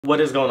What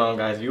is going on,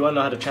 guys? You want to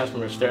know how to transform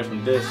your stairs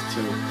from this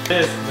to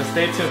this, then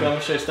stay tuned. I'm going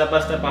to show you step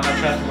by step on how to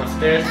transform my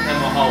stairs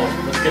and my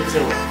hallway. Let's get to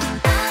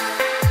it.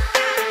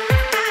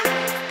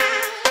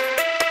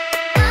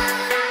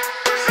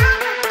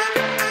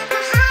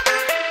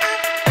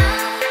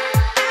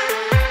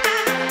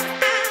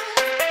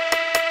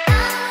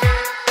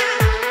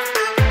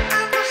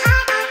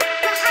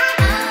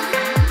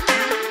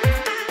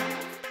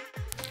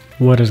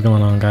 What is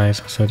going on,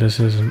 guys? So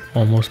this is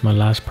almost my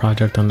last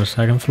project on the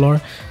second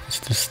floor. It's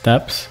the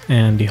steps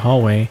and the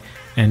hallway,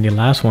 and the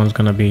last one's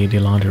gonna be the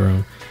laundry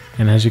room.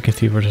 And as you can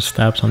see for the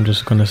steps, I'm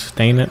just gonna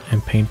stain it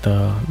and paint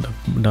the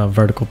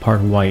vertical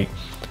part white.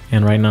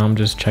 And right now I'm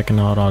just checking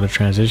out all the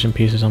transition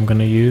pieces I'm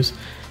gonna use,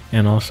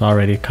 and also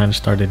already kind of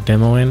started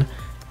demoing.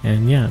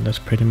 And yeah, that's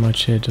pretty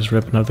much it. Just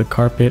ripping up the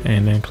carpet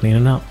and then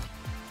cleaning up.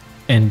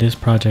 And this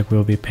project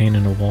will be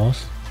painting the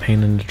walls,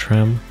 painting the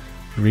trim,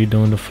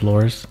 redoing the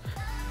floors,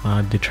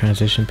 the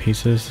transition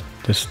pieces,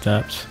 the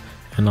steps,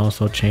 and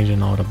also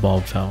changing all the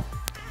bulbs out.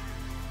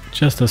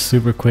 Just a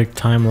super quick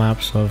time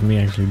lapse of me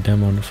actually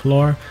demoing the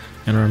floor.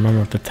 And remember,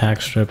 with the tack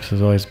strips,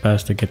 it's always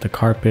best to get the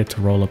carpet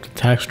to roll up the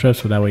tack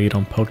strips so that way you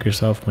don't poke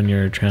yourself when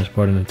you're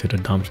transporting it to the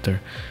dumpster.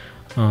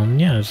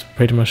 Yeah, it's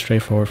pretty much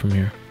straightforward from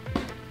here.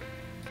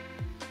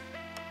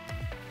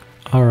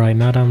 Alright,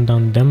 now that I'm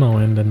done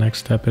demoing, the next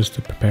step is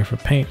to prepare for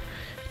paint.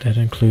 That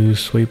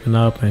includes sweeping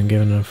up and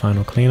giving it a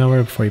final clean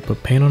over before you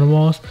put paint on the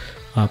walls.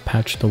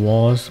 Patch the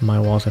walls. My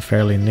walls are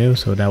fairly new,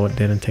 so that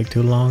didn't take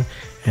too long.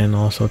 And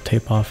also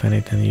tape off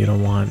anything you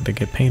don't want to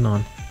get paint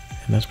on.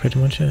 And that's pretty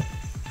much it.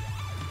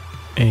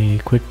 A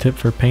quick tip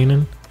for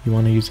painting: you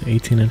want to use an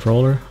 18-inch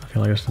roller. I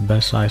feel like it's the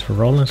best size for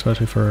rolling,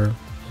 especially for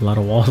a lot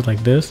of walls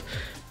like this.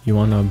 You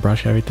want to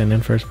brush everything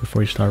in first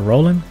before you start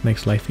rolling.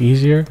 Makes life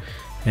easier,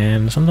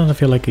 and sometimes I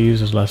feel like it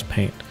uses less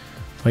paint.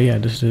 But yeah,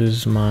 this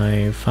is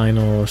my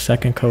final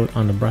second coat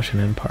on the brushing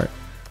in part.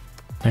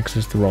 Next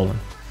is the rolling.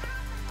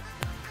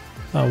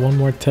 One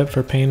more tip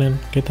for painting: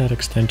 get that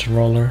extension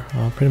roller.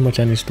 Pretty much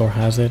any store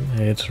has it.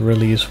 It's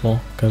really useful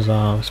because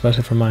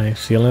especially for my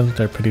ceilings,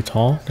 they're pretty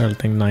tall. They're I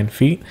think 9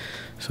 feet.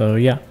 So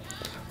yeah.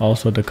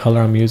 Also, the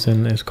color I'm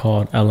using is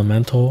called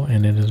Elemental,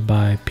 and it is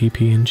by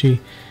PP&G.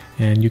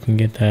 And you can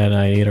get that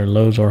at either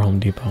Lowe's or Home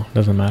Depot.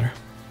 Doesn't matter.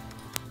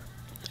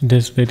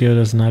 This video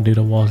does not do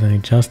the walls any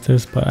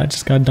justice, but I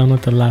just got done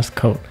with the last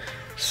coat.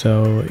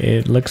 So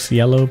it looks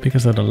yellow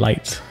because of the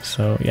lights.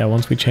 So yeah,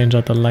 once we change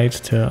out the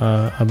lights to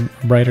a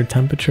brighter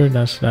temperature,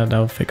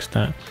 that'll fix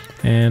that.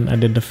 And I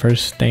did the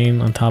first stain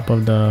on top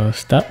of the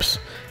steps,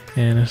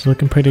 and it's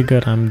looking pretty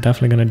good. I'm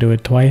definitely gonna do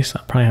it twice.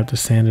 I'll probably have to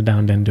sand it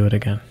down, then do it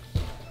again.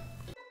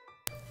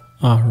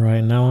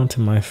 Alright, now on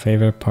to my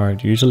favorite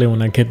part. Usually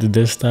when I get to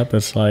this step,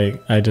 it's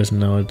like I just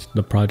know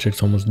the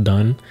project's almost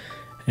done.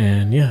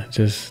 And yeah,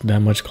 just that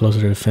much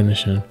closer to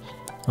finishing.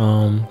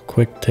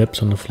 Quick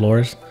tips on the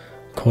floors: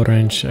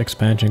 1/4-inch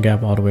expansion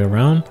gap all the way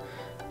around.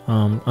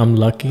 I'm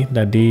lucky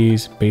that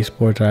these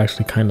baseboards are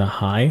actually kind of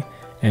high,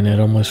 and it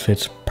almost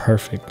fits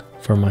perfect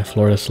for my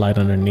floor to slide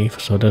underneath.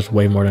 So there's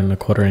way more than a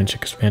 1/4-inch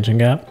expansion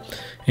gap.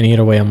 And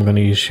either way, I'm going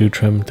to use shoe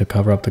trim to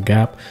cover up the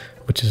gap,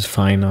 which is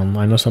fine.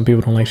 I know some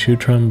people don't like shoe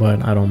trim,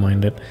 but I don't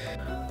mind it.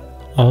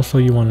 Also,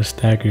 you want to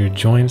stagger your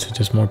joints. It's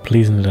just more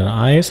pleasing to the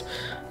eyes.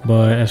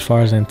 But as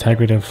far as the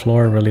integrity of the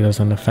floor, it really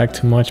doesn't affect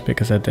too much,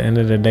 because at the end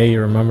of the day, you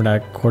remember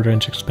that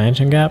 1/4-inch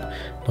expansion gap.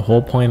 The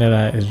whole point of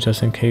that is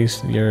just in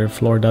case your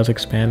floor does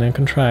expand and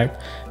contract,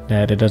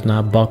 that it does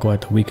not buckle at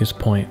the weakest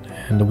point.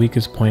 And the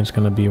weakest point is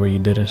going to be where you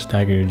didn't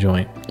stagger your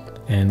joint.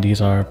 And these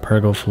are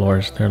pergo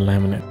floors, they're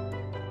laminate.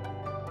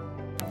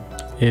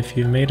 If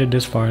you've made it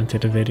this far into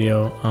the video,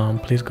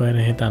 please go ahead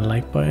and hit that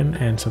like button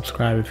and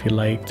subscribe if you'd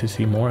like to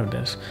see more of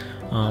this.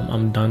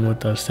 I'm done with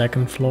the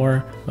second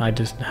floor. I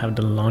just have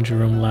the laundry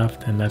room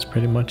left, and that's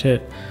pretty much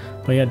it.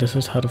 But yeah, this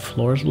is how the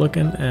floor is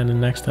looking, and the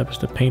next step is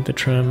to paint the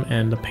trim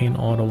and to paint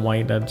all the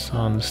white that's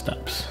on the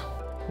steps.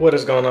 What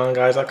is going on,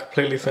 guys? I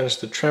completely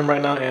finished the trim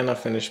right now, and I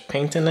finished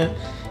painting it,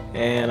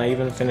 and I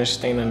even finished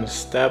staining the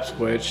steps,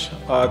 which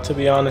to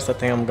be honest, I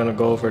think I'm gonna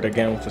go over it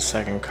again with the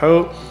second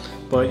coat.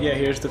 But yeah,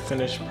 here's the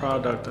finished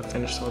product. I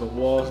finished all the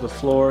walls, the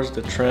floors,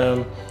 the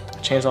trim. I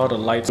changed all the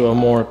lights to a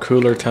more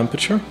cooler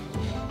temperature.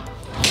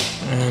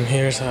 And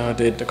here's how I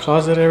did the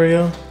closet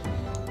area.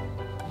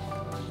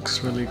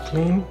 Looks really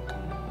clean.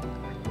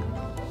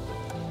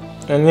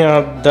 And yeah,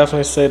 I'll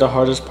definitely say the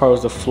hardest part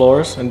was the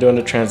floors and doing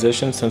the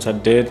transition, since I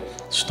did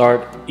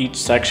start each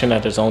section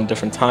at its own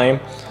different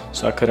time.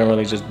 So I couldn't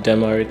really just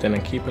demo everything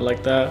and keep it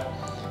like that.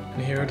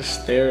 And here are the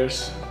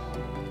stairs.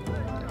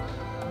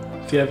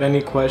 If you have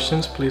any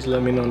questions, please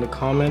let me know in the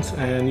comments.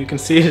 And you can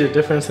see the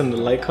difference in the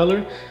light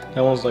color.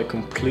 That one's like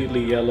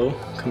completely yellow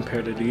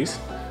compared to these.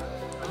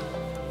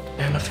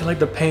 And I feel like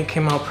the paint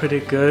came out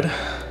pretty good.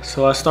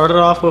 So I started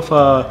off with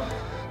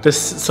this.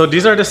 So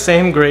these are the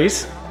same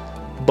grays,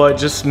 but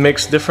just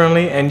mixed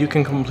differently, and you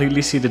can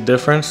completely see the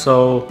difference.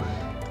 So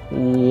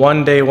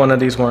one day one of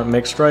these weren't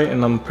mixed right,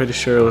 and I'm pretty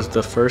sure it was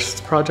the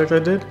first project I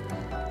did.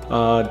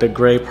 The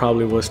gray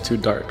probably was too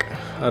dark.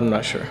 I'm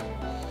not sure.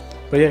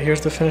 But yeah,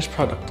 here's the finished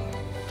product.